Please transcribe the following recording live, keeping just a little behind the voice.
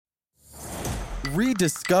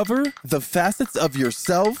Rediscover the facets of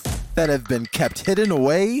yourself that have been kept hidden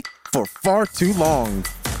away for far too long.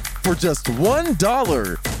 For just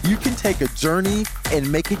 $1, you can take a journey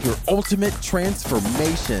and make it your ultimate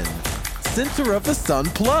transformation. Center of the Sun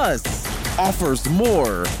Plus offers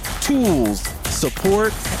more tools,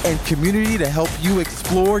 support, and community to help you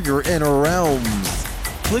explore your inner realms.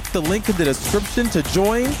 Click the link in the description to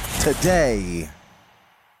join today.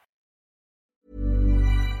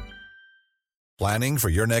 Planning for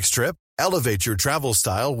your next trip? Elevate your travel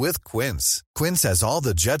style with Quince. Quince has all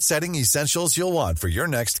the jet-setting essentials you'll want for your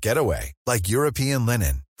next getaway, like European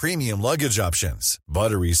linen, premium luggage options,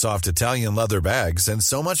 buttery soft Italian leather bags, and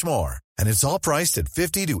so much more. And it's all priced at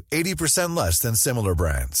 50 to 80% less than similar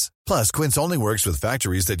brands. Plus, Quince only works with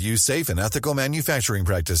factories that use safe and ethical manufacturing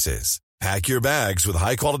practices. Pack your bags with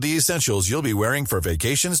high-quality essentials you'll be wearing for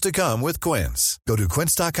vacations to come with Quince. Go to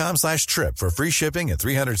quince.com/trip for free shipping and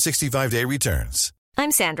 365-day returns.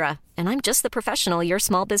 I'm Sandra, and I'm just the professional your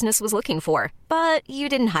small business was looking for. But you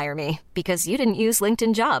didn't hire me because you didn't use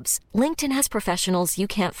LinkedIn Jobs. LinkedIn has professionals you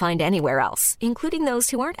can't find anywhere else, including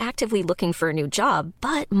those who aren't actively looking for a new job,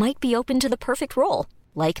 but might be open to the perfect role,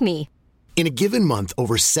 like me. In a given month,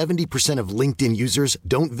 over 70% of LinkedIn users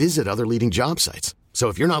don't visit other leading job sites. So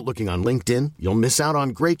if you're not looking on LinkedIn, you'll miss out on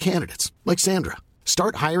great candidates like Sandra.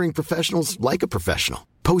 Start hiring professionals like a professional.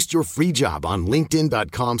 Post your free job on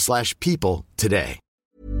linkedin.com/people today.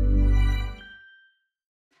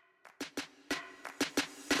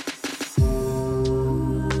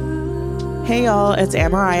 Hey y'all, it's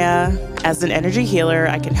Mariah. As an energy healer,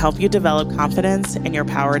 I can help you develop confidence in your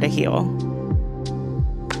power to heal.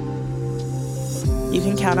 You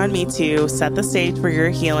can count on me to set the stage for your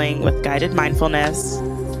healing with guided mindfulness,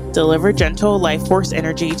 deliver gentle life force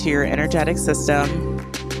energy to your energetic system,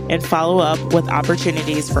 and follow up with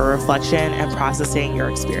opportunities for reflection and processing your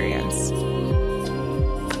experience.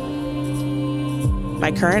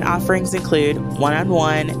 My current offerings include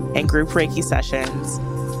one-on-one and group Reiki sessions.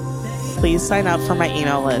 Please sign up for my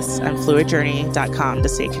email list on fluidjourney.com to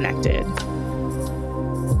stay connected.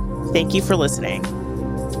 Thank you for listening.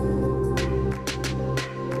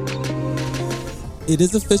 It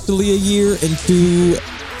is officially a year into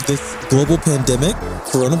this global pandemic,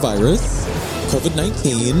 coronavirus,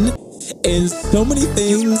 COVID-19, and so many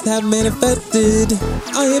things have manifested.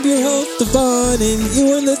 I am your host, Devon, and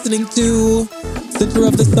you are listening to Center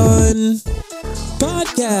of the Sun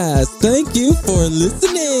podcast. Thank you for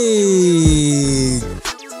listening.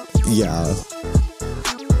 Yeah.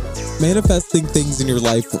 Manifesting things in your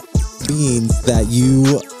life means that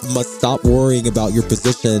you must stop worrying about your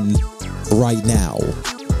position right now.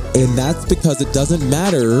 And that's because it doesn't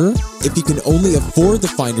matter if you can only afford the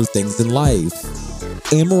finer things in life.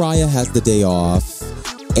 And Mariah has the day off.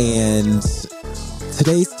 And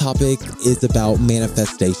today's topic is about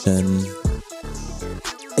manifestation.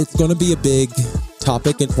 It's going to be a big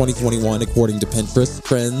topic in 2021 according to Pinterest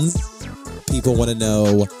trends. People want to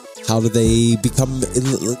know, how do they become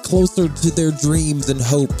closer to their dreams and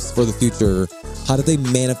hopes for the future? How do they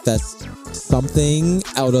manifest something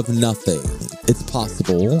out of nothing? It's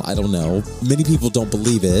possible. I don't know. Many people don't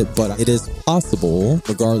believe it, but it is possible,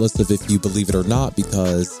 regardless of if you believe it or not,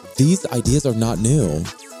 because these ideas are not new.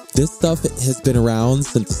 This stuff has been around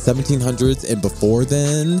since the 1700s and before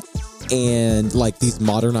then. And like these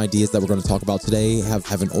modern ideas that we're going to talk about today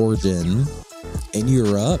have an origin in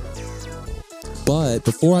Europe. But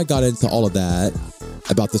before I got into all of that,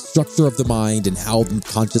 about the structure of the mind and how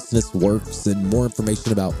consciousness works, and more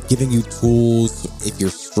information about giving you tools if you're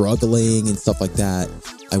struggling and stuff like that,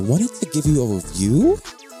 I wanted to give you a review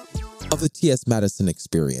of the TS Madison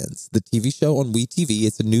Experience, the TV show on WeTV.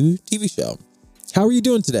 It's a new TV show. How are you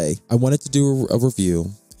doing today? I wanted to do a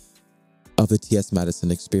review of the TS Madison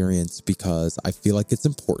Experience because I feel like it's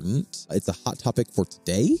important. It's a hot topic for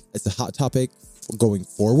today. It's a hot topic going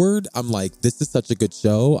forward. I'm like, this is such a good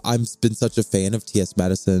show. I've been such a fan of TS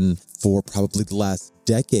Madison for probably the last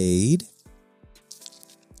decade.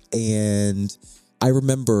 And I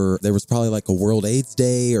remember there was probably like a World AIDS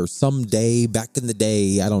Day or some day back in the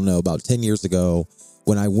day, I don't know, about 10 years ago,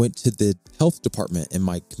 when I went to the health department in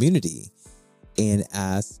my community and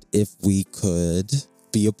asked if we could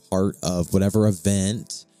be a part of whatever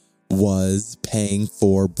event was paying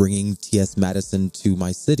for bringing TS Madison to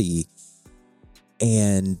my city.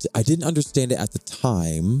 And I didn't understand it at the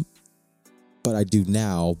time, but I do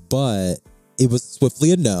now. But it was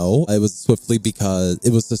swiftly a no. It was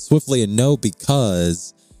swiftly a no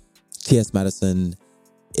because TS Madison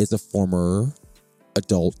is a former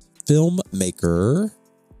adult filmmaker,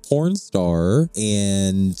 porn star,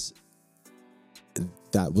 and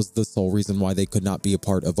that was the sole reason why they could not be a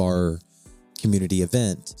part of our community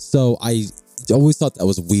event. So I always thought that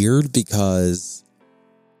was weird because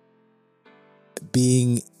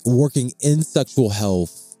working in sexual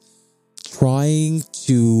health, trying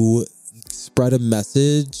to spread a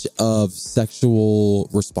message of sexual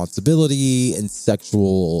responsibility and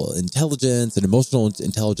sexual intelligence and emotional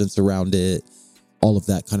intelligence around it, all of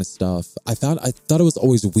that kind of stuff. I thought it was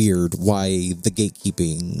always weird why the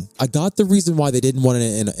gatekeeping. I got the reason why they didn't want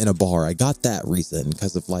it in a bar. I got that reason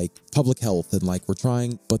because of like public health and like we're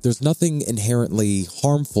trying, but there's nothing inherently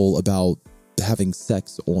harmful about having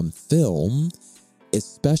sex on film,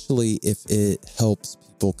 especially if it helps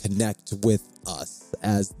people connect with us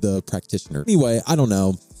as the practitioner. Anyway, I don't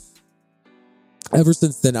know. Ever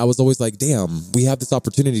since then, I was always like, damn, we have this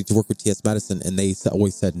opportunity to work with TS Madison, and they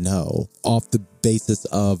always said no off the basis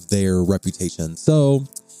of their reputation. So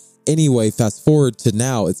anyway, fast forward to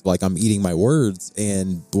now, it's like I'm eating my words,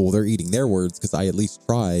 and well, they're eating their words because I at least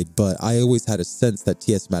tried, but I always had a sense that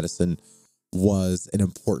TS Madison was an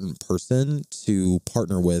important person to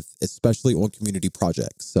partner with, especially on community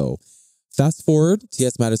projects. So fast forward,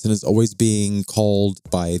 TS Madison is always being called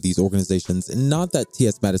by these organizations, and not that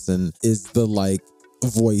TS Madison is the like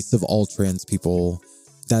voice of all trans people.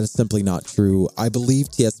 That is simply not true. I believe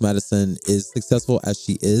TS Madison is successful as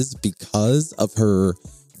she is because of her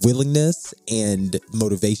willingness and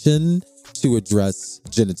motivation to address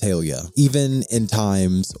genitalia, even in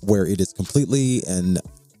times where it is completely and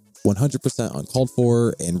 100% uncalled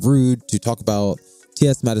for and rude to talk about.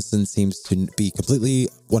 TS Madison seems to be completely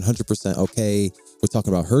 100% okay with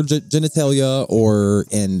talking about her genitalia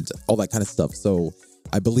and all that kind of stuff. So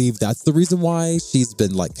I believe that's the reason why she's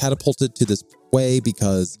been like catapulted to this way,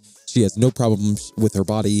 because she has no problem with her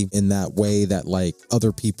body in that way that like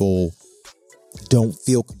other people don't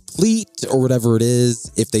feel complete or whatever it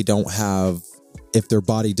is if their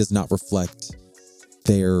body does not reflect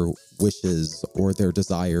their wishes or their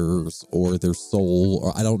desires or their soul,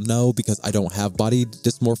 or I don't know, because I don't have body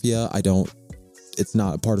dysmorphia. It's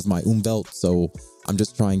not a part of my Umwelt. So I'm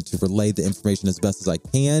just trying to relay the information as best as I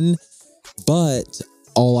can. But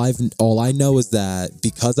all I know is that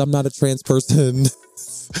because I'm not a trans person,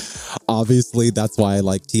 obviously that's why I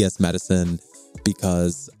like TS Madison,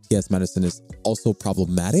 because TS Madison is also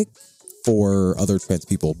problematic for other trans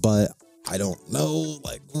people. But I don't know,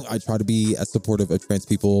 like I try to be as supportive of trans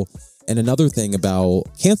people. And another thing about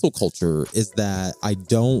cancel culture is that I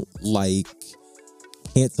don't like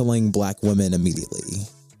canceling Black women immediately.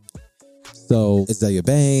 So Azealia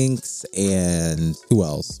Banks and who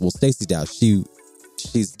else? Well, Stacey Dash,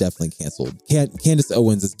 she's definitely canceled. Candace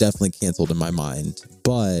Owens is definitely canceled in my mind,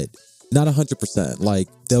 but not 100%. Like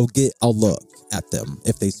I'll look at them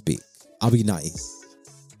if they speak. I'll be nice.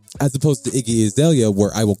 As opposed to Iggy Azalea,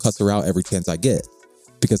 where I will cuss her out every chance I get.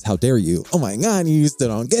 Because how dare you? Oh my God, you still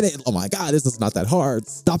don't get it. Oh my God, this is not that hard.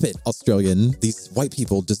 Stop it, Australian. These white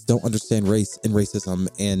people just don't understand race and racism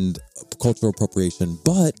and cultural appropriation.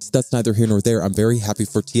 But that's neither here nor there. I'm very happy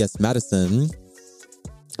for TS Madison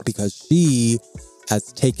because she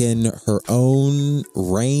has taken her own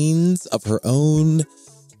reins of her own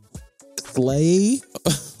sleigh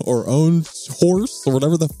or own horse or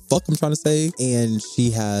whatever the fuck I'm trying to say. And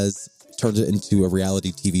she has turned it into a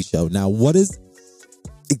reality TV show. Now, what is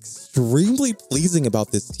extremely pleasing about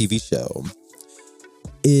this TV show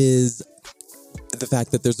is the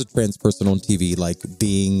fact that there's a trans person on TV, like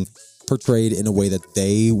being portrayed in a way that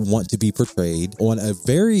they want to be portrayed on a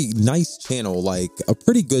very nice channel, like a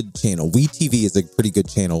pretty good channel. WeTV is a pretty good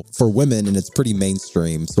channel for women and it's pretty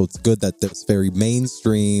mainstream. So it's good that there's very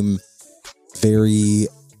mainstream, very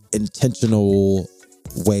intentional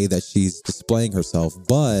way that she's displaying herself.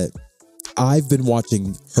 But I've been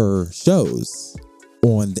watching her shows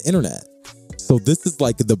on the internet. So this is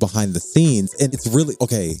like the behind the scenes, and it's really,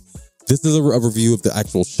 okay, this is a review of the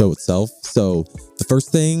actual show itself. So the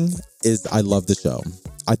first thing is I love the show.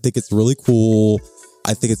 I think it's really cool.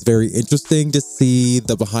 I think it's very interesting to see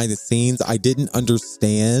the behind the scenes. I didn't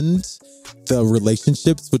understand the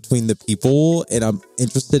relationships between the people, and I'm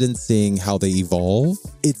interested in seeing how they evolve.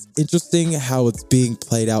 It's interesting how it's being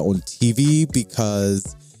played out on TV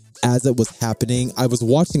because as it was happening, I was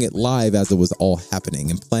watching it live as it was all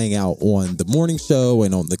happening and playing out on the morning show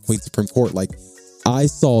and on the Queen's Supreme Court. Like, I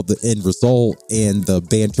saw the end result and the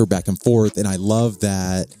banter back and forth, and I love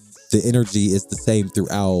that the energy is the same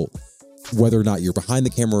throughout, whether or not you're behind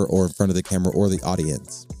the camera or in front of the camera or the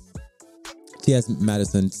audience. TS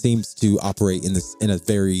Madison seems to operate in a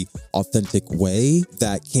very authentic way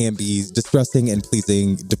that can be distressing and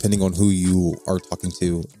pleasing depending on who you are talking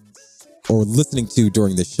to or listening to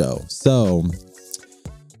during this show. So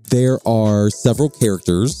there are several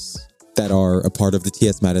characters that are a part of the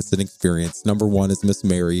TS Madison experience. Number one is Miss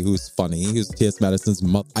Mary, who's funny, who's TS Madison's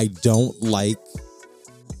mother. I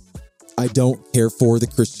don't care for the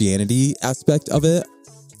Christianity aspect of it.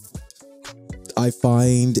 I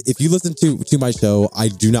find, if you listen to my show, I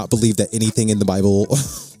do not believe that anything in the Bible,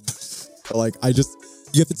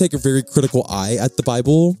 you have to take a very critical eye at the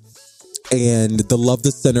Bible, and the love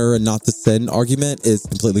the sinner and not the sin argument is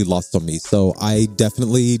completely lost on me. So I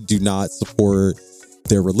definitely do not support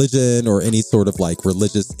their religion or any sort of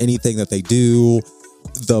religious anything that they do.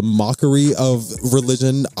 The mockery of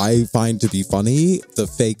religion I find to be funny, the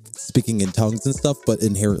fake speaking in tongues and stuff, but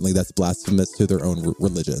inherently that's blasphemous to their own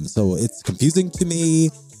religion. So it's confusing to me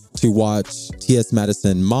to watch TS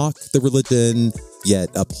Madison mock the religion, yet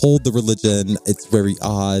uphold the religion. It's very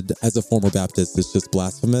odd. As a former Baptist, it's just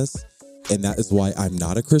blasphemous. And that is why I'm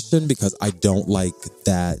not a Christian, because I don't like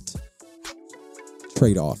that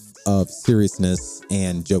trade-off of seriousness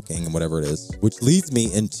and joking and whatever it is, which leads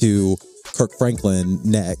me into Kirk Franklin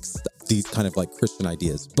next, these kind of Christian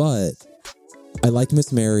ideas. But I like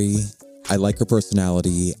Miss Mary. I like her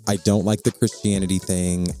personality. I don't like the Christianity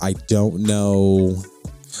thing. I don't know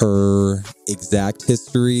her exact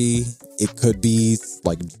history. It could be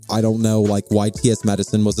I don't know why TS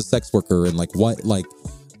Madison was a sex worker and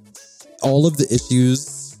all of the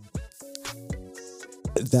issues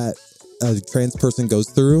that a trans person goes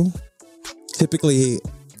through. Typically,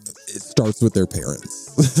 it starts with their parents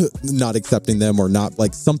not accepting them, or not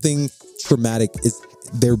something traumatic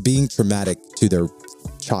they're being traumatic to their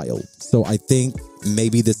child. So I think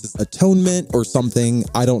maybe this is atonement or something.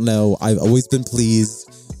 I don't know. I've always been pleased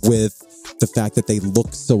with the fact that they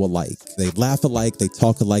look so alike. They laugh alike, they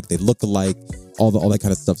talk alike, they look alike, all that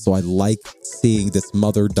kind of stuff. So I like seeing this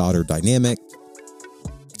mother-daughter dynamic.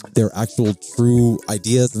 Their actual true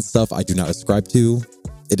ideas and stuff I do not ascribe to.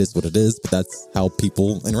 It is what it is, but that's how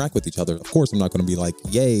people interact with each other. Of course, I'm not going to be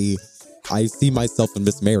yay, I see myself in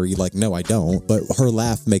Miss Mary. No, I don't. But her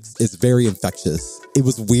laugh is very infectious. It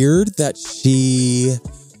was weird that she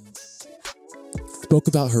spoke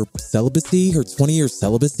about her celibacy, her 20-year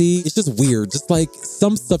celibacy. It's just weird. Just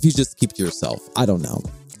some stuff you just keep to yourself. I don't know.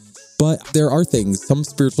 But there are things, some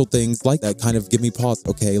spiritual things like that kind of give me pause.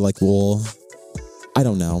 Okay, well, I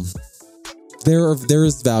don't know. There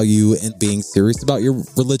is value in being serious about your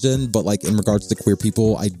religion, but in regards to queer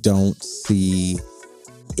people, I don't see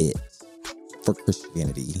it for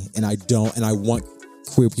Christianity. And I want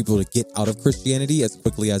queer people to get out of Christianity as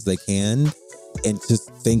quickly as they can and just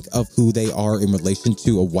think of who they are in relation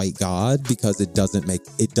to a white God, because it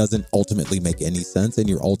doesn't ultimately make any sense, and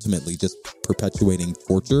you're ultimately just perpetuating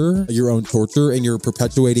your own torture, and you're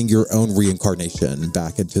perpetuating your own reincarnation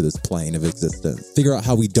back into this plane of existence. Figure out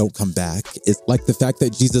how we don't come back. It's the fact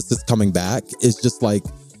that Jesus is coming back is just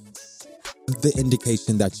the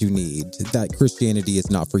indication that you need that Christianity is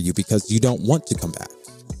not for you, because you don't want to come back.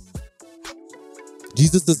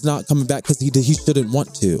 Jesus is not coming back because he shouldn't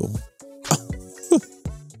want to.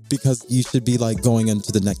 Because you should be going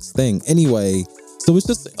into the next thing. Anyway, so it's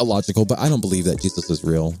just illogical, but I don't believe that Jesus is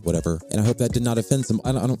real, whatever. And I hope that did not offend some.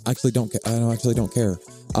 I don't actually don't care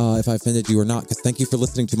if I offended you or not, because thank you for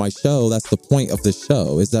listening to my show. That's the point of this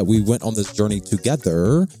show, is that we went on this journey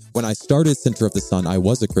together. When I started Center of the Sun, I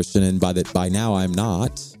was a Christian, and by now I'm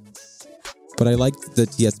not. But I liked the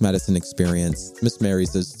TS Madison experience. Miss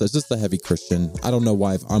Mary's is just a heavy Christian. I don't know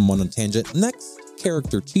why I'm on a tangent. Next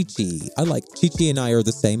character, Chi-Chi. Chi-Chi and I are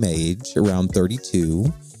the same age, around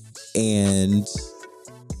 32. And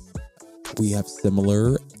we have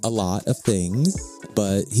a lot of things,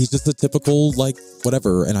 but he's just a typical,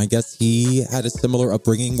 whatever. And I guess he had a similar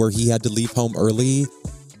upbringing where he had to leave home early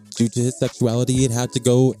due to his sexuality and had to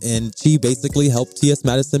go, and she basically helped T.S.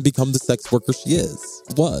 Madison become the sex worker she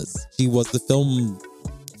was. She was the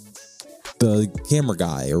camera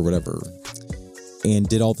guy or whatever, and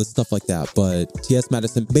did all this stuff like that. But T.S.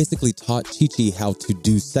 Madison basically taught Chi-Chi how to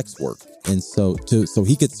do sex work, and so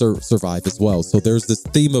he could survive as well. So there's this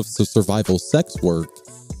theme of survival sex work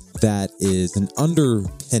that is an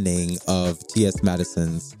underpinning of T.S.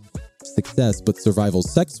 Madison's success. But survival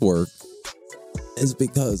sex work is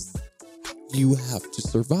because you have to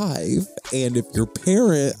survive. And if your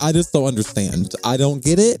parent, I just don't understand. I don't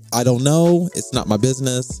get it. I don't know. It's not my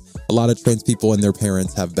business. A lot of trans people and their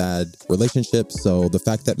parents have bad relationships. So the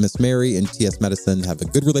fact that Miss Mary and T.S. Madison have a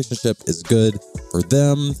good relationship is good for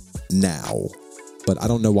them now. But I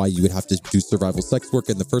don't know why you would have to do survival sex work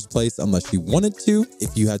in the first place unless you wanted to,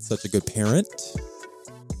 if you had such a good parent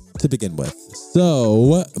to begin with.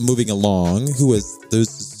 So moving along,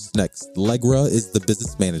 who's Who's next? Allegra is the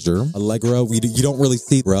business manager. Allegra, you don't really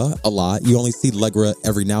see Allegra a lot. You only see Allegra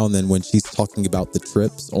every now and then when she's talking about the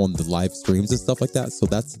trips on the live streams and stuff like that. So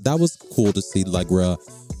that was cool to see Allegra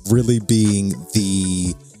really being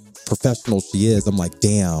the professional she is. I'm like,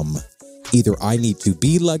 damn, either I need to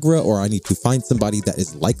be Allegra or I need to find somebody that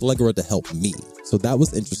is like Allegra to help me. So that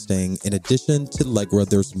was interesting. In addition to Allegra,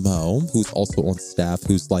 there's Mo, who's also on staff,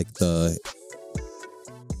 who's like the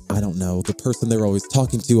person they're always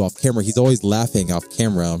talking to off camera. He's always laughing off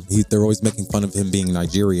camera. They're always making fun of him being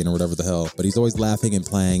Nigerian or whatever the hell, but he's always laughing and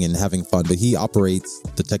playing and having fun. But he operates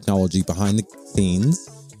the technology behind the scenes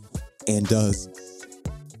and does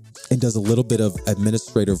a little bit of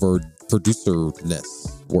administrative or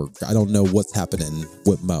producer-ness work. I don't know what's happening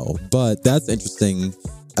with Mo, but that's interesting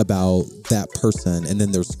about that person. And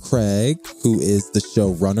then there's Craig, who is the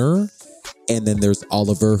showrunner. And then there's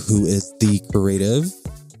Oliver, who is the creative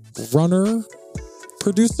runner,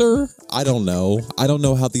 producer. I don't know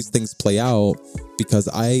how these things play out because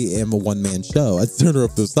I am a one-man show at Center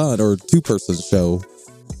of the Sun, or two-person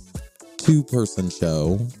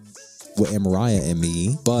show with Mariah and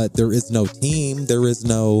me, but there is no team. There is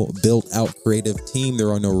no built-out creative team.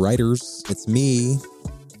 There are no writers. It's me,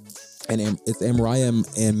 and it's Mariah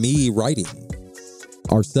and me writing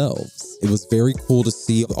ourselves. It was very cool to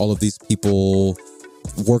see all of these people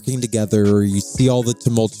working together. You see all the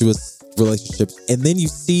tumultuous relationships, and then you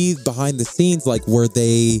see behind the scenes, like where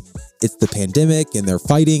it's the pandemic and they're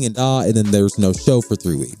fighting and then there's no show for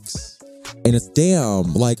 3 weeks. And it's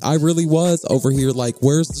damn, like I really was over here like,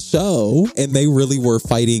 where's the show? And they really were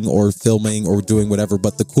fighting or filming or doing whatever.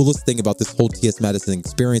 But the coolest thing about this whole TS Madison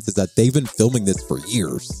experience is that they've been filming this for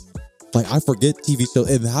years. Like, I forget TV shows,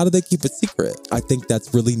 and how do they keep it secret? I think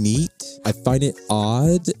that's really neat. I find it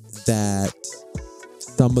odd that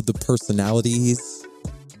some of the personalities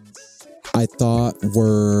I thought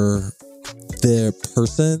were the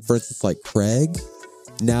person, for instance, like Craig,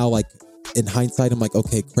 now like in hindsight, I'm like,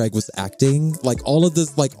 okay, Craig was acting. Like all of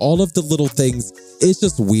this, like all of the little things, it's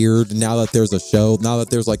just weird now that there's a show,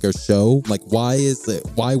 like why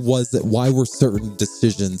were certain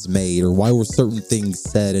decisions made, or why were certain things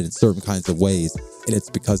said in certain kinds of ways? And it's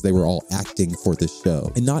because they were all acting for this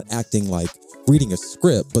show, and not acting like reading a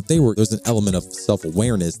script, but there's an element of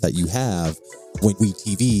self-awareness that you have when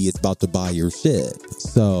WeTV is about to buy your shit.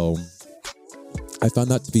 So I found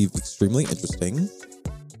that to be extremely interesting.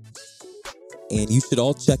 And you should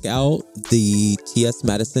all check out the TS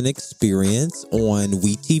Madison experience on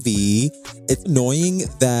WeTV. It's annoying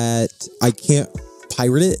that I can't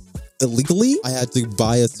pirate it illegally. I had to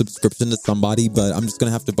buy a subscription to somebody, but I'm just going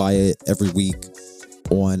to have to buy it every week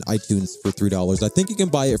on iTunes for $3. I think you can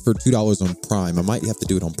buy it for $2 on Prime. I might have to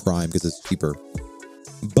do it on Prime because it's cheaper.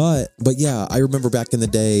 But yeah, I remember back in the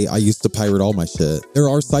day, I used to pirate all my shit. There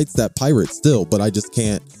are sites that pirate still, but I just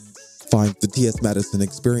can't find the TS Madison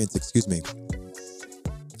experience,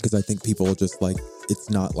 because I think people are just like, it's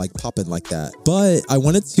not like popping like that. But I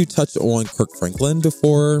wanted to touch on Kirk Franklin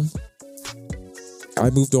before I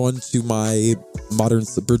moved on to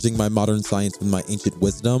bridging my modern science with my ancient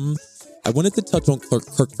wisdom. I wanted to touch on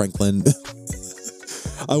Kirk Franklin.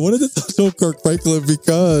 I wanted to touch on Kirk Franklin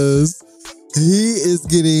because he is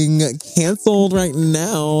getting canceled right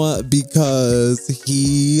now because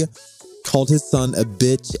he called his son a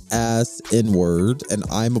bitch ass N-word. And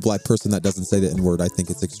I'm a black person that doesn't say the N-word. I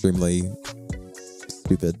think it's extremely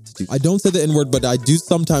stupid. I don't say the N-word, but I do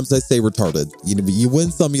sometimes. I say retarded. You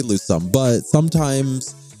win some, you lose some. But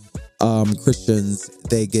sometimes Christians,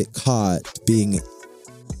 they get caught being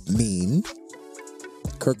mean.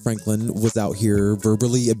 Kirk Franklin was out here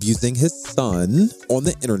verbally abusing his son on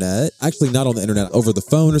the internet. Actually, not on the internet, over the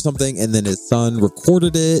phone or something. And then his son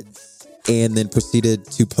recorded it and then proceeded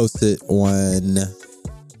to post it on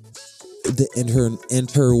the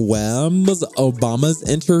interwebs, Obama's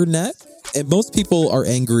internet. And most people are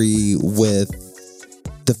angry with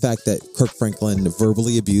the fact that Kirk Franklin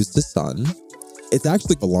verbally abused his son. It's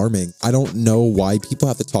actually alarming. I don't know why people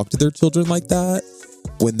have to talk to their children like that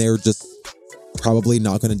when they're just probably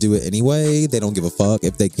not going to do it anyway. They don't give a fuck.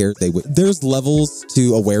 If they care, they would. There's levels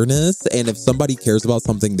to awareness, and if somebody cares about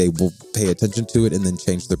something, they will pay attention to it and then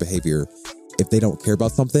change their behavior. If they don't care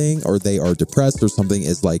about something, or they are depressed, or something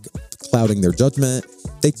is like clouding their judgment,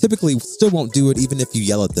 they typically still won't do it even if you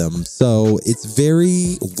yell at them. So it's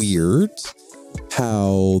very weird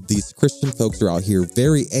how these Christian folks are out here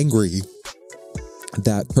very angry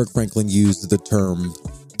that Kirk Franklin used the term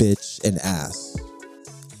bitch and ass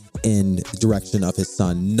in direction of his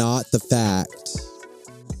son, not the fact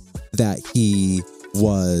that he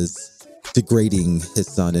was degrading his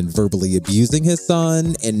son and verbally abusing his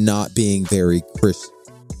son and not being very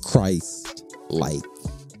Christ-like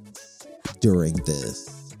during this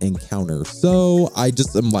encounter. So I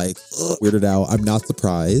just am like weirded out. I'm not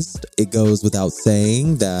surprised. It goes without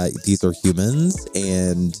saying that these are humans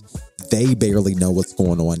and they barely know what's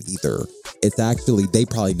going on either. It's actually, they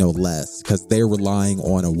probably know less because they're relying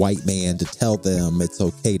on a white man to tell them it's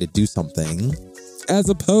okay to do something, as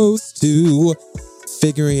opposed to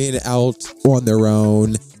figuring it out on their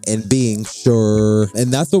own and being sure.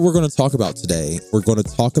 And that's what we're going to talk about today. We're going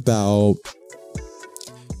to talk about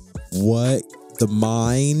what the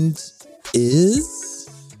mind is.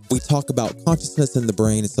 We talk about consciousness in the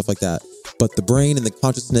brain and stuff like that. But the brain and the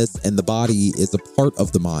consciousness and the body is a part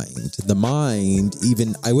of the mind. The mind,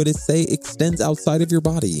 even, I would say, extends outside of your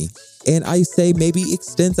body. And I say maybe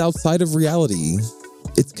extends outside of reality.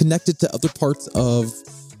 It's connected to other parts of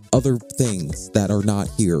other things that are not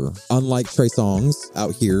here. Unlike Trey Songz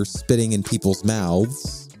out here spitting in people's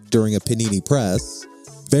mouths during a panini press.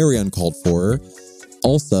 Very uncalled for.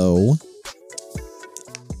 Also,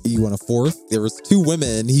 you want a fourth? There was 2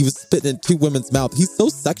 women. He was spitting in 2 women's mouth. He's so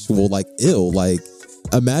sexual, like, ew. Like,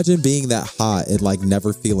 imagine being that hot and, like,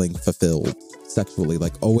 never feeling fulfilled sexually.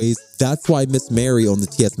 Like, always. That's why Miss Mary on the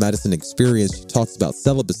TS Madison Experience, she talks about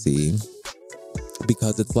celibacy.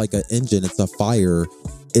 Because it's like an engine. It's a fire.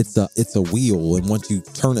 It's a wheel. And once you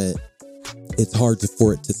turn it, it's hard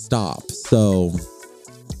for it to stop. So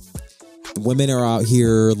women are out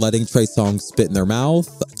here letting Trey Songz spit in their mouth.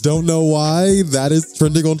 Don't know why that is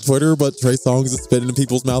trending on Twitter, but Trey Songz is spitting in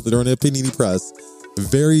people's mouth during a panini press.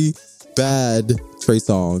 Very bad, Trey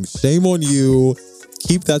Songz. Shame on you.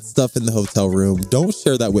 Keep that stuff in the hotel room. Don't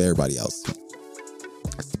share that with everybody else.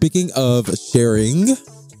 Speaking of sharing,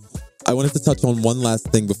 I wanted to touch on one last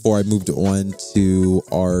thing before I moved on to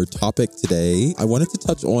our topic today. I wanted to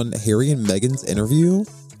touch on Harry and Meghan's interview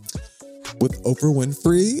with Oprah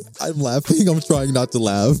Winfrey. I'm laughing. I'm trying not to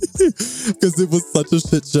laugh because it was such a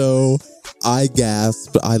shit show. I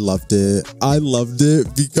gasped. I loved it. I loved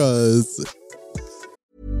it because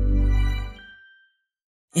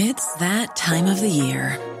it's that time of the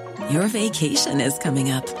year. Your vacation is coming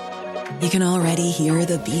up. You can already hear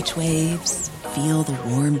the beach waves, feel the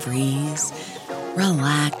warm breeze,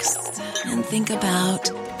 relax, and think about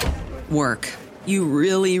work. You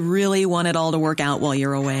really, really want it all to work out while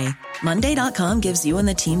you're away. Monday.com gives you and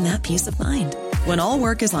the team that peace of mind. When all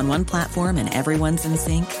work is on one platform and everyone's in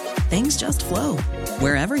sync, things just flow.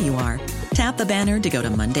 Wherever you are, tap the banner to go to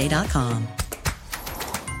Monday.com.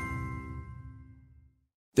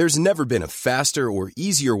 There's never been a faster or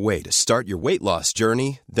easier way to start your weight loss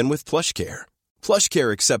journey than with PlushCare.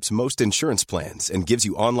 PlushCare accepts most insurance plans and gives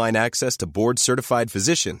you online access to board-certified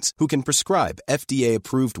physicians who can prescribe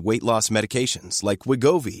FDA-approved weight loss medications like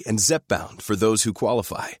Wegovy and Zepbound for those who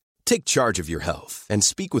qualify. Take charge of your health and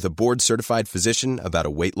speak with a board-certified physician about a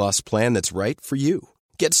weight loss plan that's right for you.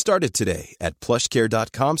 Get started today at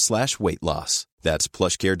plushcare.com/weight loss. That's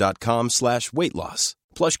plushcare.com/weight loss.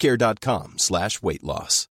 plushcare.com/weight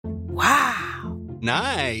loss. Wow.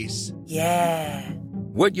 Nice. Yeah.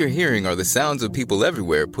 What you're hearing are the sounds of people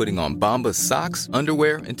everywhere putting on Bombas socks,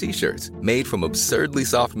 underwear, and T-shirts made from absurdly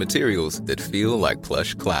soft materials that feel like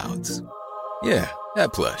plush clouds. Yeah,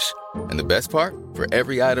 that plush. And the best part? For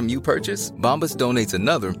every item you purchase, Bombas donates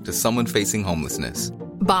another to someone facing homelessness.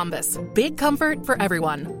 Bombas. Big comfort for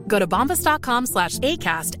everyone. Go to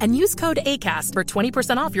bombas.com/ACAST and use code ACAST for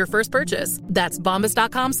 20% off your first purchase. That's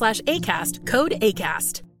bombas.com/ACAST. Code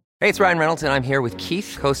ACAST. Hey, it's Ryan Reynolds, and I'm here with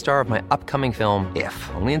Keith, co-star of my upcoming film, If,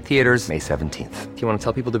 only in theaters May 17th. Do you want to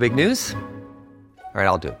tell people the big news? All right,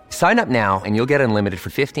 I'll do it. Sign up now and you'll get unlimited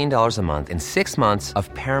for $15 a month and 6 months of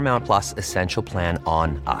Paramount Plus Essential Plan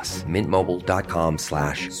on us.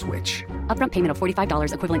 MintMobile.com/switch. Upfront payment of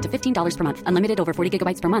 $45 equivalent to $15 per month. Unlimited over 40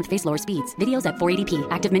 gigabytes per month. Face lower speeds. Videos at 480p.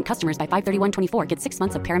 Active Mint customers by 531.24 get 6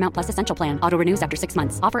 months of Paramount Plus Essential Plan. Auto renews after 6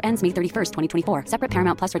 months. Offer ends May 31st, 2024. Separate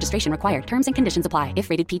Paramount Plus registration required. Terms and conditions apply if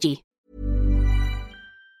rated PG.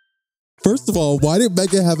 First of all, why did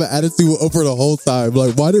Meghan have an attitude with Oprah the whole time?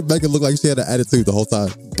 Like, why did Meghan look like she had an attitude the whole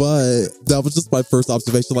time? But that was just my first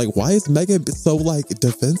observation. Like, why is Meghan so, like,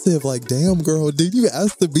 defensive? Like, damn, girl, did you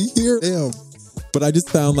ask to be here? Damn. But I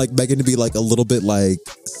just found, like, Meghan to be, like, a little bit, like,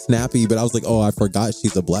 snappy. But I was like, oh, I forgot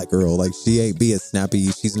she's a black girl. Like, she ain't being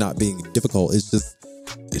snappy. She's not being difficult. It's just,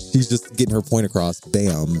 she's just getting her point across,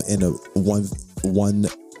 bam, in a one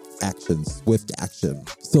action, swift action.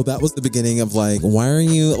 So that was the beginning of like, why are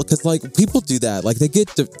you, because like people do that. Like they get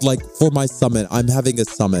to, like for my summit, I'm having a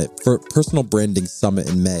summit for personal branding summit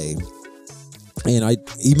in May. And I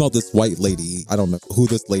emailed this white lady. I don't know who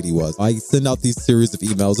this lady was. I send out these series of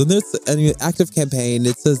emails, and there's an active campaign.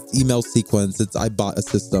 It says email sequence. I bought a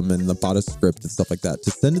system and I bought a script and stuff like that to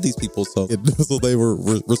send to these people so they were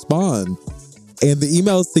respond. And the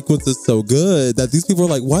email sequence is so good that these people are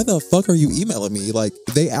like, why the fuck are you emailing me? Like,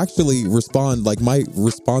 they actually respond. Like, my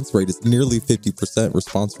response rate is nearly 50%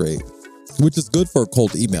 response rate, which is good for a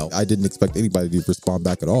cold email. I didn't expect anybody to respond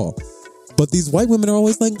back at all. But these white women are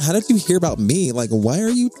always like, how did you hear about me? Like, why are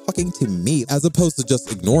you talking to me? As opposed to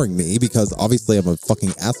just ignoring me because obviously I'm a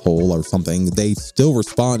fucking asshole or something. They still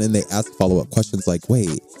respond and they ask follow-up questions like,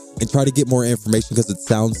 wait, and try to get more information because it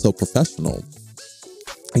sounds so professional.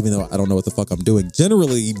 Even though I don't know what the fuck I'm doing.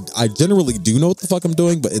 I generally do know what the fuck I'm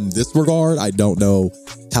doing, but in this regard, I don't know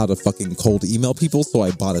how to fucking cold email people, so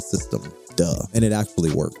I bought a system. Duh. And it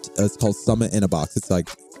actually worked. It's called Summit in a Box. It's like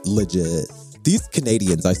legit. These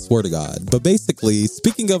Canadians, I swear to God. But basically,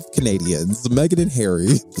 speaking of Canadians, Meghan and Harry,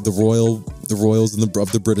 the royals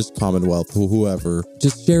of the British Commonwealth, whoever,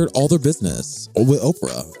 just shared all their business with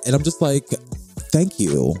Oprah. And I'm just like, thank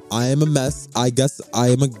you. I am a mess. I guess I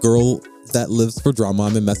am a girl that lives for drama.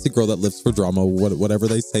 I'm a messy girl that lives for drama, whatever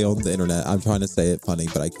they say on the internet. I'm trying to say it funny,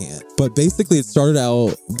 but I can't. But basically, it started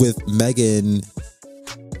out with Meghan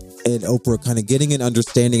and Oprah kind of getting an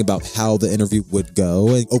understanding about how the interview would go.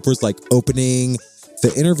 And Oprah's like opening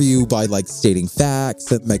the interview by like stating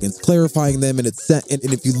facts and Meghan's clarifying them. And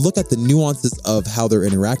and if you look at the nuances of how they're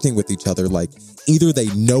interacting with each other, like either they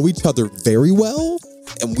know each other very well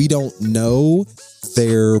and we don't know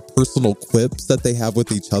their personal quips that they have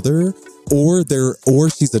with each other, or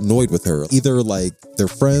she's annoyed with her. Either like they're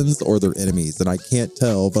friends or they're enemies. And I can't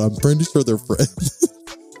tell, but I'm pretty sure they're friends.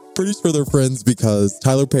 Pretty sure they're friends because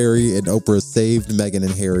Tyler Perry and Oprah saved Meghan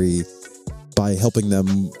and Harry by helping them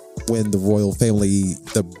when the royal family,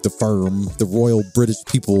 the firm, the royal British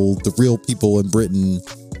people, the real people in Britain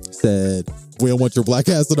said, we don't want your black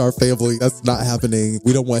ass in our family. That's not happening.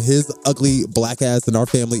 We don't want his ugly black ass in our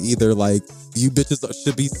family either. Like, you bitches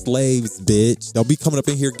should be slaves, bitch. Don't be coming up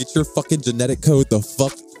in here. Get your fucking genetic code the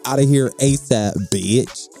fuck out of here ASAP,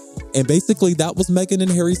 bitch. And basically that was Meghan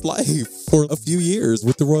and Harry's life for a few years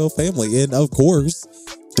with the royal family. And of course,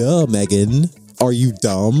 duh, Meghan, are you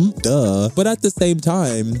dumb? Duh. But at the same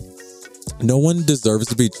time, no one deserves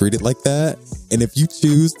to be treated like that. And if you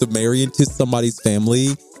choose to marry into somebody's family,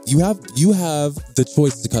 you have the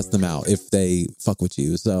choice to cuss them out if they fuck with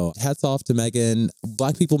you. So hats off to Meghan.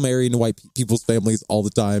 Black people marry into white people's families all the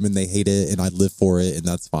time and they hate it and I live for it and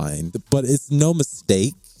that's fine. But it's no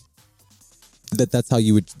mistake that's how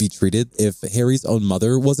you would be treated if Harry's own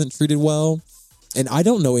mother wasn't treated well. And I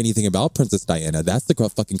don't know anything about Princess Diana. That's the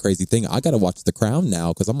fucking crazy thing. I got to watch The Crown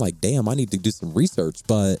now because I'm like, damn, I need to do some research.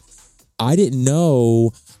 But I didn't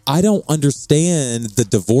know. I don't understand the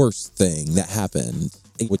divorce thing that happened,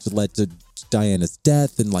 which led to Diana's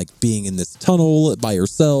death and like being in this tunnel by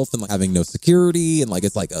herself and like having no security. And like,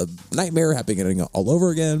 it's like a nightmare happening all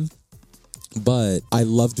over again. But I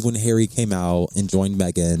loved when Harry came out and joined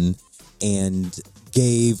Meghan and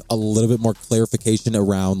gave a little bit more clarification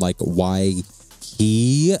around like why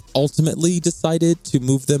he ultimately decided to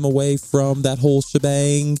move them away from that whole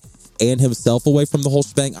shebang and himself away from the whole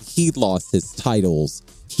shebang. He lost his titles.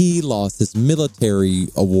 He lost his military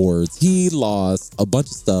awards. He lost a bunch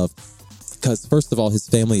of stuff because first of all, his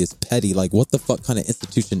family is petty. Like, what the fuck kind of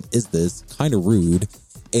institution is this? Kind of rude.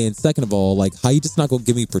 And second of all, like, how you just not gonna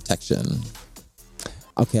give me protection?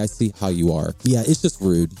 Okay, I see how you are. Yeah, it's just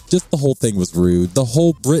rude. Just the whole thing was rude. The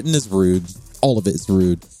whole Britain is rude. All of it is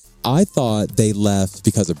rude. I thought they left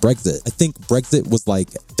because of Brexit. I think Brexit was like,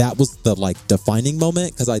 that was the like defining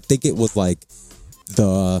moment because I think it was like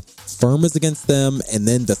the firm was against them and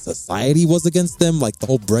then the society was against them. Like the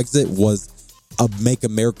whole Brexit was a Make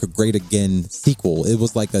America Great Again sequel. It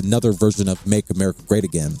was like another version of Make America Great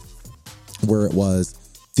Again where it was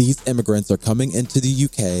these immigrants are coming into the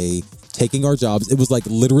UK, taking our jobs. It was like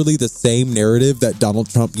literally the same narrative that Donald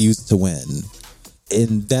Trump used to win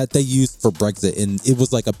and that they used for Brexit. And it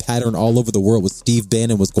was like a pattern all over the world with Steve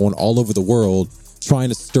Bannon was going all over the world trying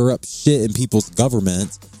to stir up shit in people's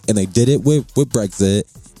governments. And they did it with Brexit.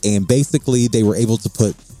 And basically they were able to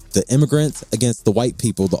put the immigrants against the white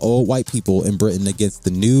people, the old white people in Britain against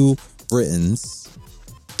the new Britons,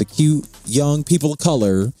 the cute young people of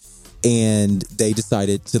color. And they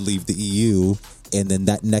decided to leave the EU. And then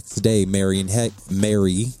that next day, Harry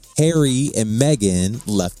and Meghan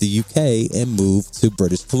left the UK and moved to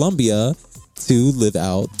British Columbia to live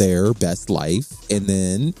out their best life. And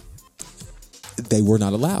then they were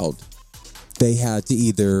not allowed. They had to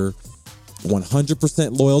either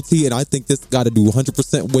 100% loyalty, and I think this got to do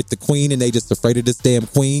 100% with the queen, and they just afraid of this damn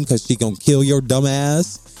queen because she gonna kill your dumb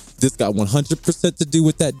ass. This got 100% to do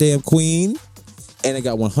with that damn queen, and it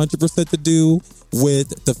got 100% to do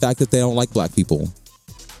with the fact that they don't like black people.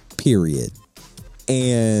 Period.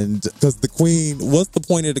 And because the queen, what's the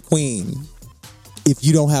point of the queen if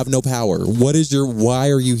you don't have no power? Why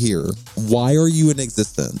are you here? Why are you in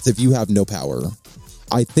existence if you have no power?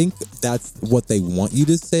 I think that's what they want you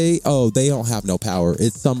to say. Oh, they don't have no power.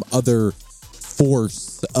 It's some other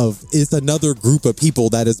force it's another group of people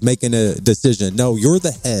that is making a decision. No, you're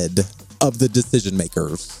the head of the decision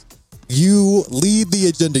makers. You lead the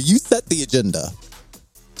agenda. You set the agenda.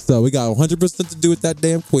 So we got 100% to do with that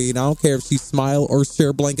damn queen. I don't care if she smile or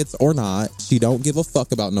share blankets or not. She don't give a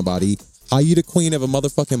fuck about nobody. How you the queen of a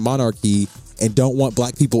motherfucking monarchy and don't want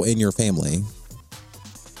black people in your family?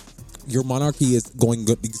 Your monarchy is going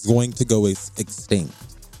to go extinct.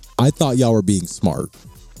 I thought y'all were being smart.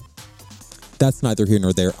 That's neither here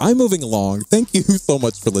nor there. I'm moving along. Thank you so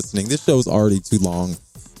much for listening. This show is already too long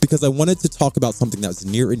because I wanted to talk about something that was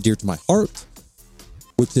near and dear to my heart,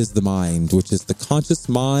 which is the mind, which is the conscious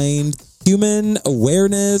mind, human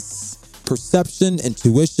awareness, perception,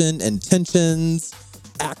 intuition, intentions,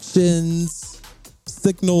 actions,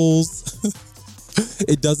 signals.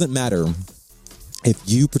 It doesn't matter if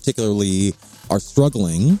you particularly are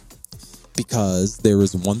struggling, because there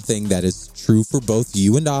is one thing that is true for both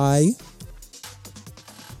you and I.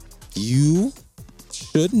 You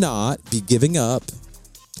should not be giving up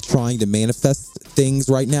trying to manifest things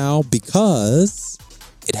right now, because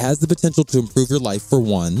it has the potential to improve your life, for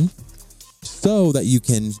one, so that you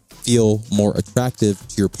can feel more attractive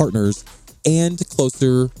to your partners and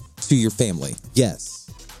closer to your family. Yes,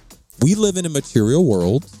 we live in a material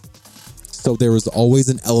world, so there is always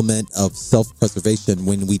an element of self-preservation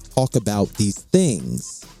when we talk about these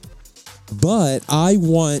things. But I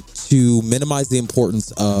want to minimize the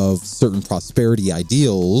importance of certain prosperity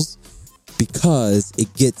ideals because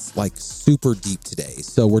it gets like super deep today.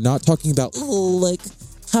 So we're not talking about, like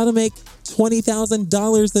how to make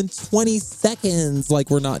 $20,000 in 20 seconds. Like,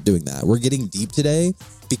 we're not doing that. We're getting deep today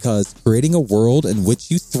because creating a world in which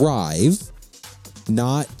you thrive,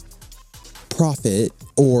 not profit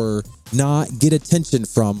or not get attention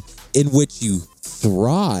from, in which you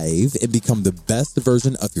thrive and become the best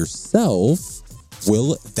version of yourself,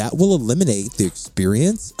 will eliminate the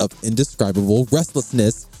experience of indescribable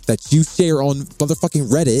restlessness that you share on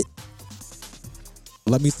motherfucking Reddit.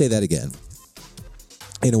 Let me say that again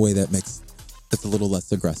in a way that's a little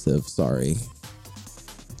less aggressive. Sorry.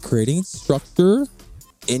 Creating structure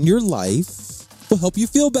in your life will help you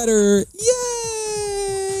feel better.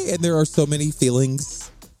 Yay! And there are so many feelings.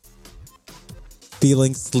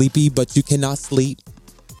 Feeling sleepy, but you cannot sleep.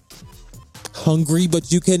 Hungry,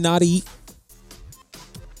 but you cannot eat.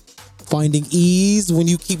 Finding ease when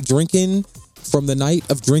you keep drinking from the night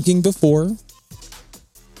of drinking before.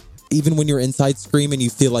 Even when you're inside screaming,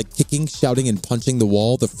 you feel like kicking, shouting, and punching the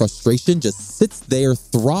wall. The frustration just sits there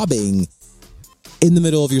throbbing in the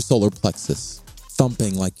middle of your solar plexus,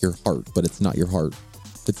 thumping like your heart, but it's not your heart.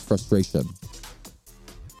 It's frustration.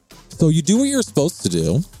 So you do what you're supposed to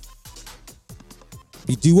do.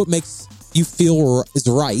 You do what makes you feel is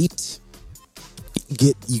right.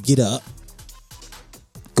 You get up.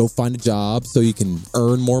 Go find a job so you can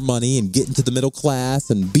earn more money and get into the middle class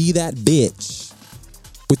and be that bitch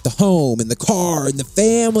with the home and the car and the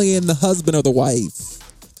family and the husband or the wife.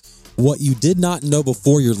 What you did not know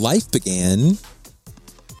before your life began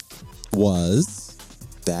was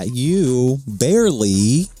that you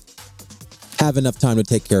barely have enough time to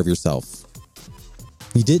take care of yourself.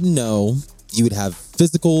 You didn't know you would have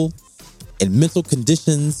physical and mental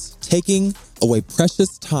conditions taking away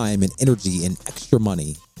precious time and energy and extra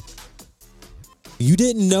money. You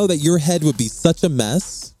didn't know that your head would be such a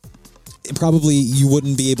mess. Probably you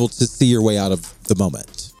wouldn't be able to see your way out of the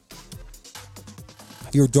moment.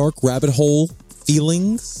 Your dark rabbit hole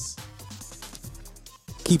feelings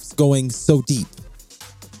keeps going so deep.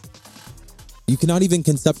 You cannot even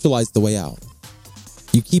conceptualize the way out.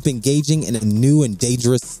 You keep engaging in new and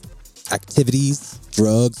dangerous activities,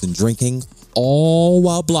 drugs, and drinking, all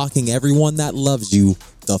while blocking everyone that loves you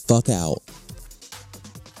the fuck out.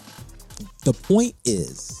 The point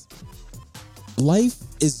is, life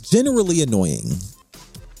is generally annoying.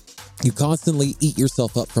 You constantly eat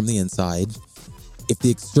yourself up from the inside. If the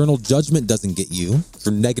external judgment doesn't get you,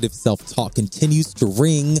 your negative self-talk continues to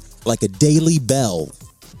ring like a daily bell.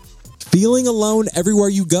 Feeling alone everywhere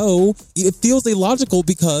you go, it feels illogical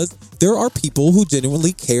because there are people who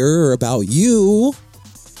genuinely care about you.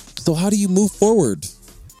 So how do you move forward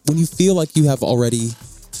when you feel like you have already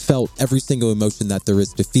felt every single emotion that there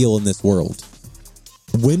is to feel in this world.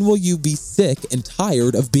 When will you be sick and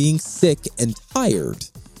tired of being sick and tired?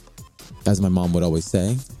 As my mom would always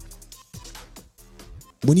say.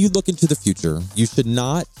 When you look into the future, you should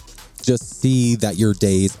not just see that your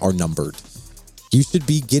days are numbered. You should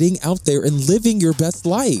be getting out there and living your best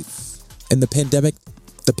life. And the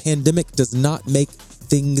pandemic does not make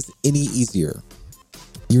things any easier.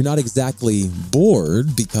 You're not exactly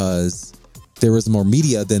bored because there is more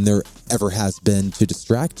media than there ever has been to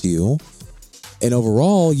distract you. And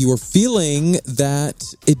overall, you are feeling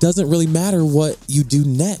that it doesn't really matter what you do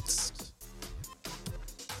next.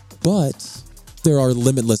 But there are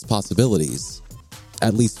limitless possibilities,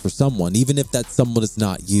 at least for someone, even if that someone is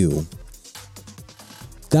not you.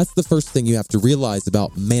 That's the first thing you have to realize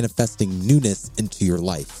about manifesting newness into your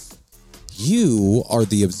life. You are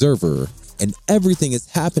the observer, and everything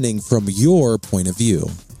is happening from your point of view.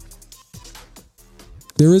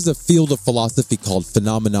 There is a field of philosophy called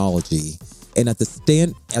phenomenology, and at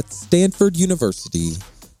Stanford University,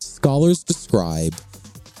 scholars describe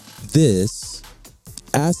this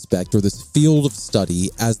aspect or this field of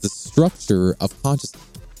study as the structure of consciousness.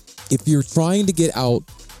 If you're trying to get out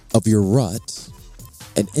of your rut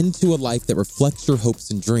and into a life that reflects your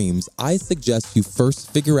hopes and dreams, I suggest you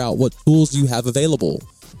first figure out what tools you have available.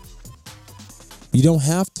 You don't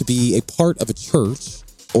have to be a part of a church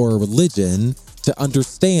or a religion to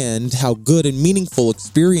understand how good and meaningful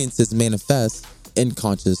experiences manifest in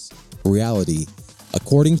conscious reality.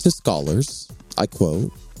 According to scholars, I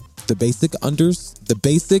quote, the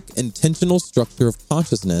basic intentional structure of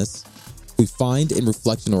consciousness we find in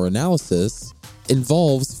reflection or analysis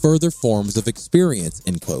involves further forms of experience,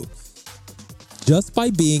 end quote. Just by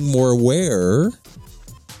being more aware,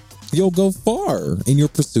 you'll go far in your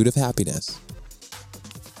pursuit of happiness.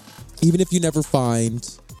 Even if you never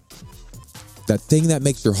find that thing that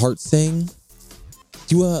makes your heart sing,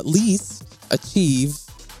 you will at least achieve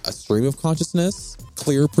a stream of consciousness,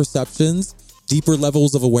 clear perceptions, deeper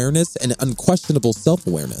levels of awareness, and unquestionable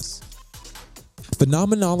self-awareness.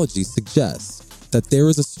 Phenomenology suggests that there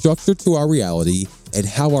is a structure to our reality and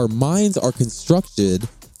how our minds are constructed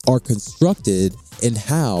and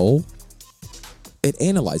how it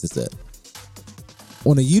analyzes it.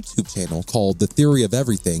 On a YouTube channel called The Theory of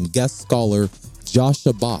Everything, guest scholar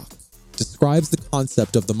Joshua Bach describes the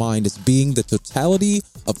concept of the mind as being the totality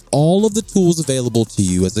of all of the tools available to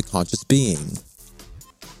you as a conscious being.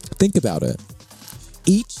 Think about it.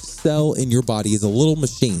 Each cell in your body is a little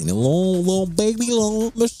machine, a little baby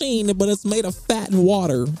machine, but it's made of fat and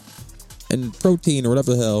water and protein or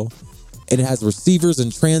whatever the hell. And it has receivers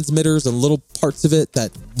and transmitters and little parts of it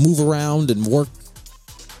that move around and work.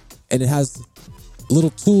 And it has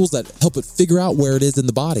little tools that help it figure out where it is in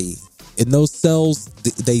the body. And those cells,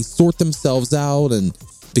 they sort themselves out and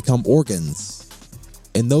become organs.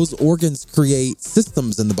 And those organs create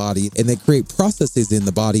systems in the body, and they create processes in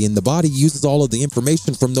the body. And the body uses all of the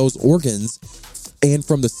information from those organs and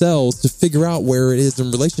from the cells to figure out where it is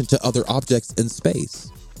in relation to other objects in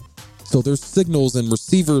space. So there's signals and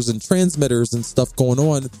receivers and transmitters and stuff going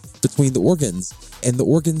on between the organs. And the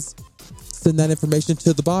organs send that information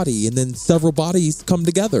to the body, and then several bodies come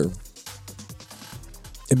together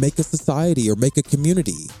and make a society or make a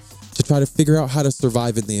community to try to figure out how to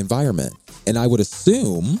survive in the environment. And I would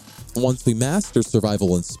assume once we master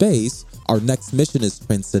survival in space, our next mission is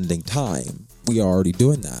transcending time. We are already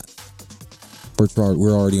doing that.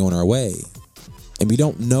 We're already on our way. And we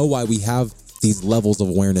don't know why we have these levels of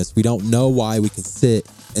awareness. We don't know why we can sit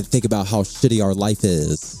and think about how shitty our life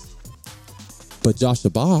is. But Joshua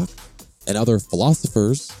Bach and other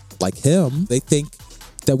philosophers like him, they think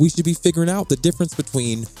that we should be figuring out the difference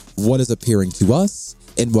between what is appearing to us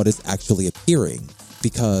and what is actually appearing.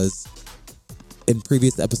 Because in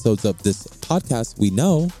previous episodes of this podcast, we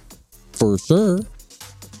know for sure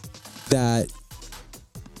that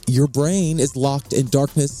your brain is locked in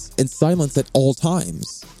darkness and silence at all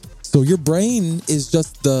times. So your brain is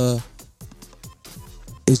just the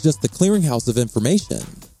clearinghouse of information.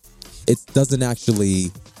 It doesn't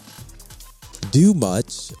actually do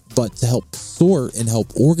much but to help sort and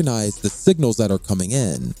help organize the signals that are coming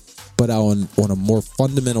in. But on a more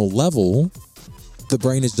fundamental level, the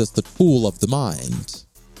brain is just a tool of the mind.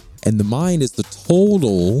 And the mind is the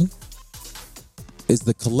total, is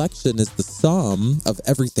the collection, is the sum of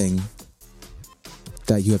everything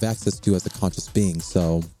that you have access to as a conscious being.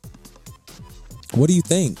 So what do you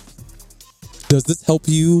think? Does this help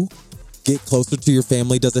you get closer to your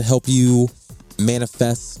family? Does it help you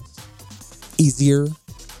manifest easier?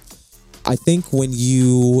 I think when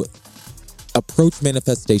you approach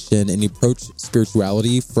manifestation and you approach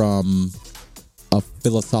spirituality from a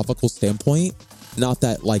philosophical standpoint, not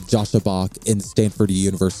that like Joshua Bach in Stanford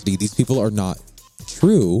University, these people are not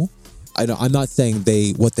true. I'm not saying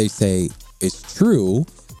what they say is true.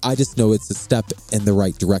 I just know it's a step in the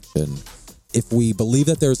right direction. If we believe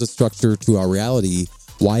that there's a structure to our reality,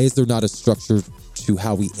 why is there not a structure to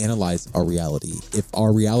how we analyze our reality? If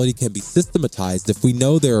our reality can be systematized, if we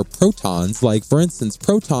know there are protons, like for instance,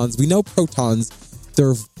 protons, we know protons,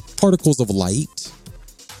 they're particles of light,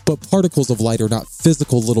 but particles of light are not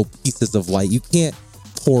physical little pieces of light. You can't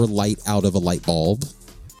pour light out of a light bulb.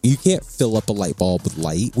 You can't fill up a light bulb with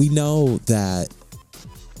light. We know that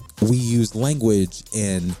we use language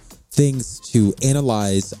and things to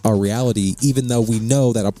analyze our reality, even though we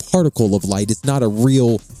know that a particle of light is not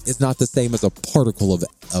the same as a particle of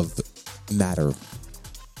matter.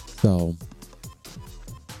 So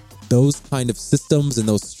those kind of systems and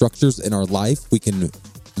those structures in our life, we can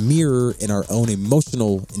mirror in our own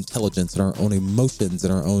emotional intelligence and our own emotions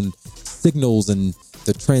and our own signals and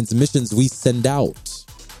the transmissions we send out.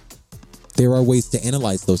 There are ways to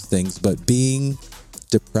analyze those things, but being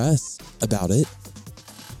depressed about it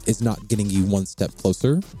is not getting you one step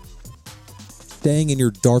closer. Staying in your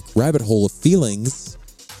dark rabbit hole of feelings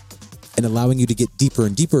and allowing you to get deeper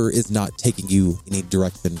and deeper is not taking you in a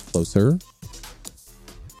direction closer.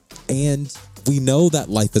 And we know that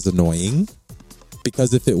life is annoying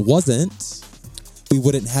because if it wasn't, we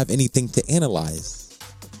wouldn't have anything to analyze.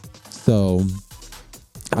 So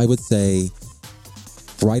I would say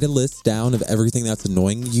write a list down of everything that's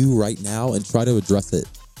annoying you right now and try to address it.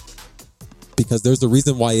 Because there's a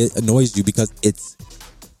reason why it annoys you, because it's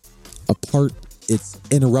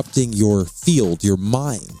interrupting your field, your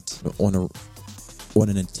mind on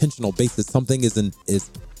an intentional basis. Something is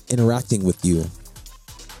interacting with you.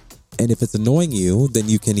 And if it's annoying you, then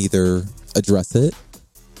you can either address it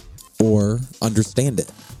or understand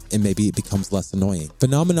it, and maybe it becomes less annoying.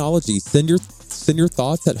 Phenomenology, send your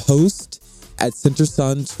thoughts at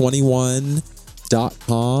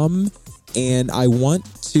host@centersun21.com. And I want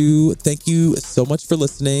to thank you so much for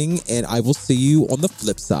listening, and I will see you on the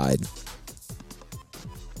flip side.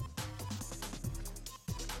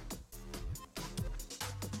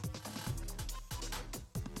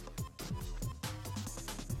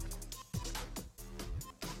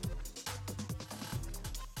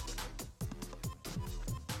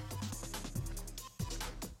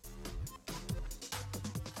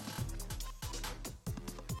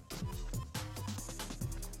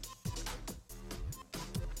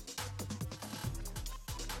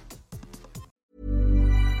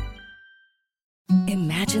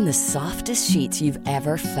 Imagine the softest sheets you've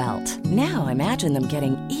ever felt. Now imagine them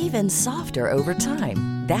getting even softer over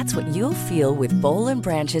time. That's what you'll feel with Boll &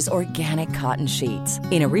 Branch's organic cotton sheets.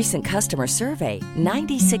 In a recent customer survey,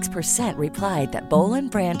 96% replied that Boll &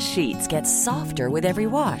 Branch sheets get softer with every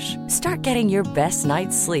wash. Start getting your best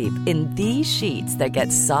night's sleep in these sheets that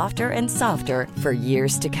get softer and softer for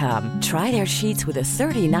years to come. Try their sheets with a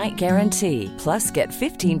 30-night guarantee. Plus, get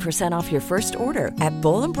 15% off your first order at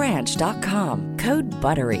bollandbranch.com. Code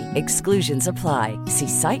BUTTERY. Exclusions apply. See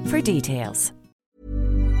site for details.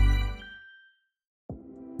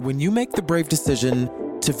 When you make the brave decision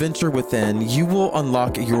to venture within, you will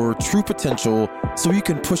unlock your true potential so you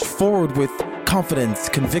can push forward with confidence,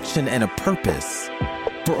 conviction, and a purpose.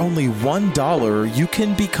 For only $1, you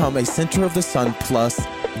can become a Center of the Sun Plus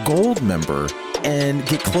Gold member and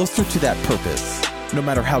get closer to that purpose. No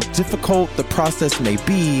matter how difficult the process may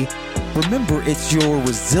be, remember it's your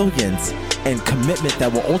resilience and commitment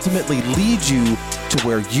that will ultimately lead you to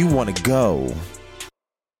where you want to go.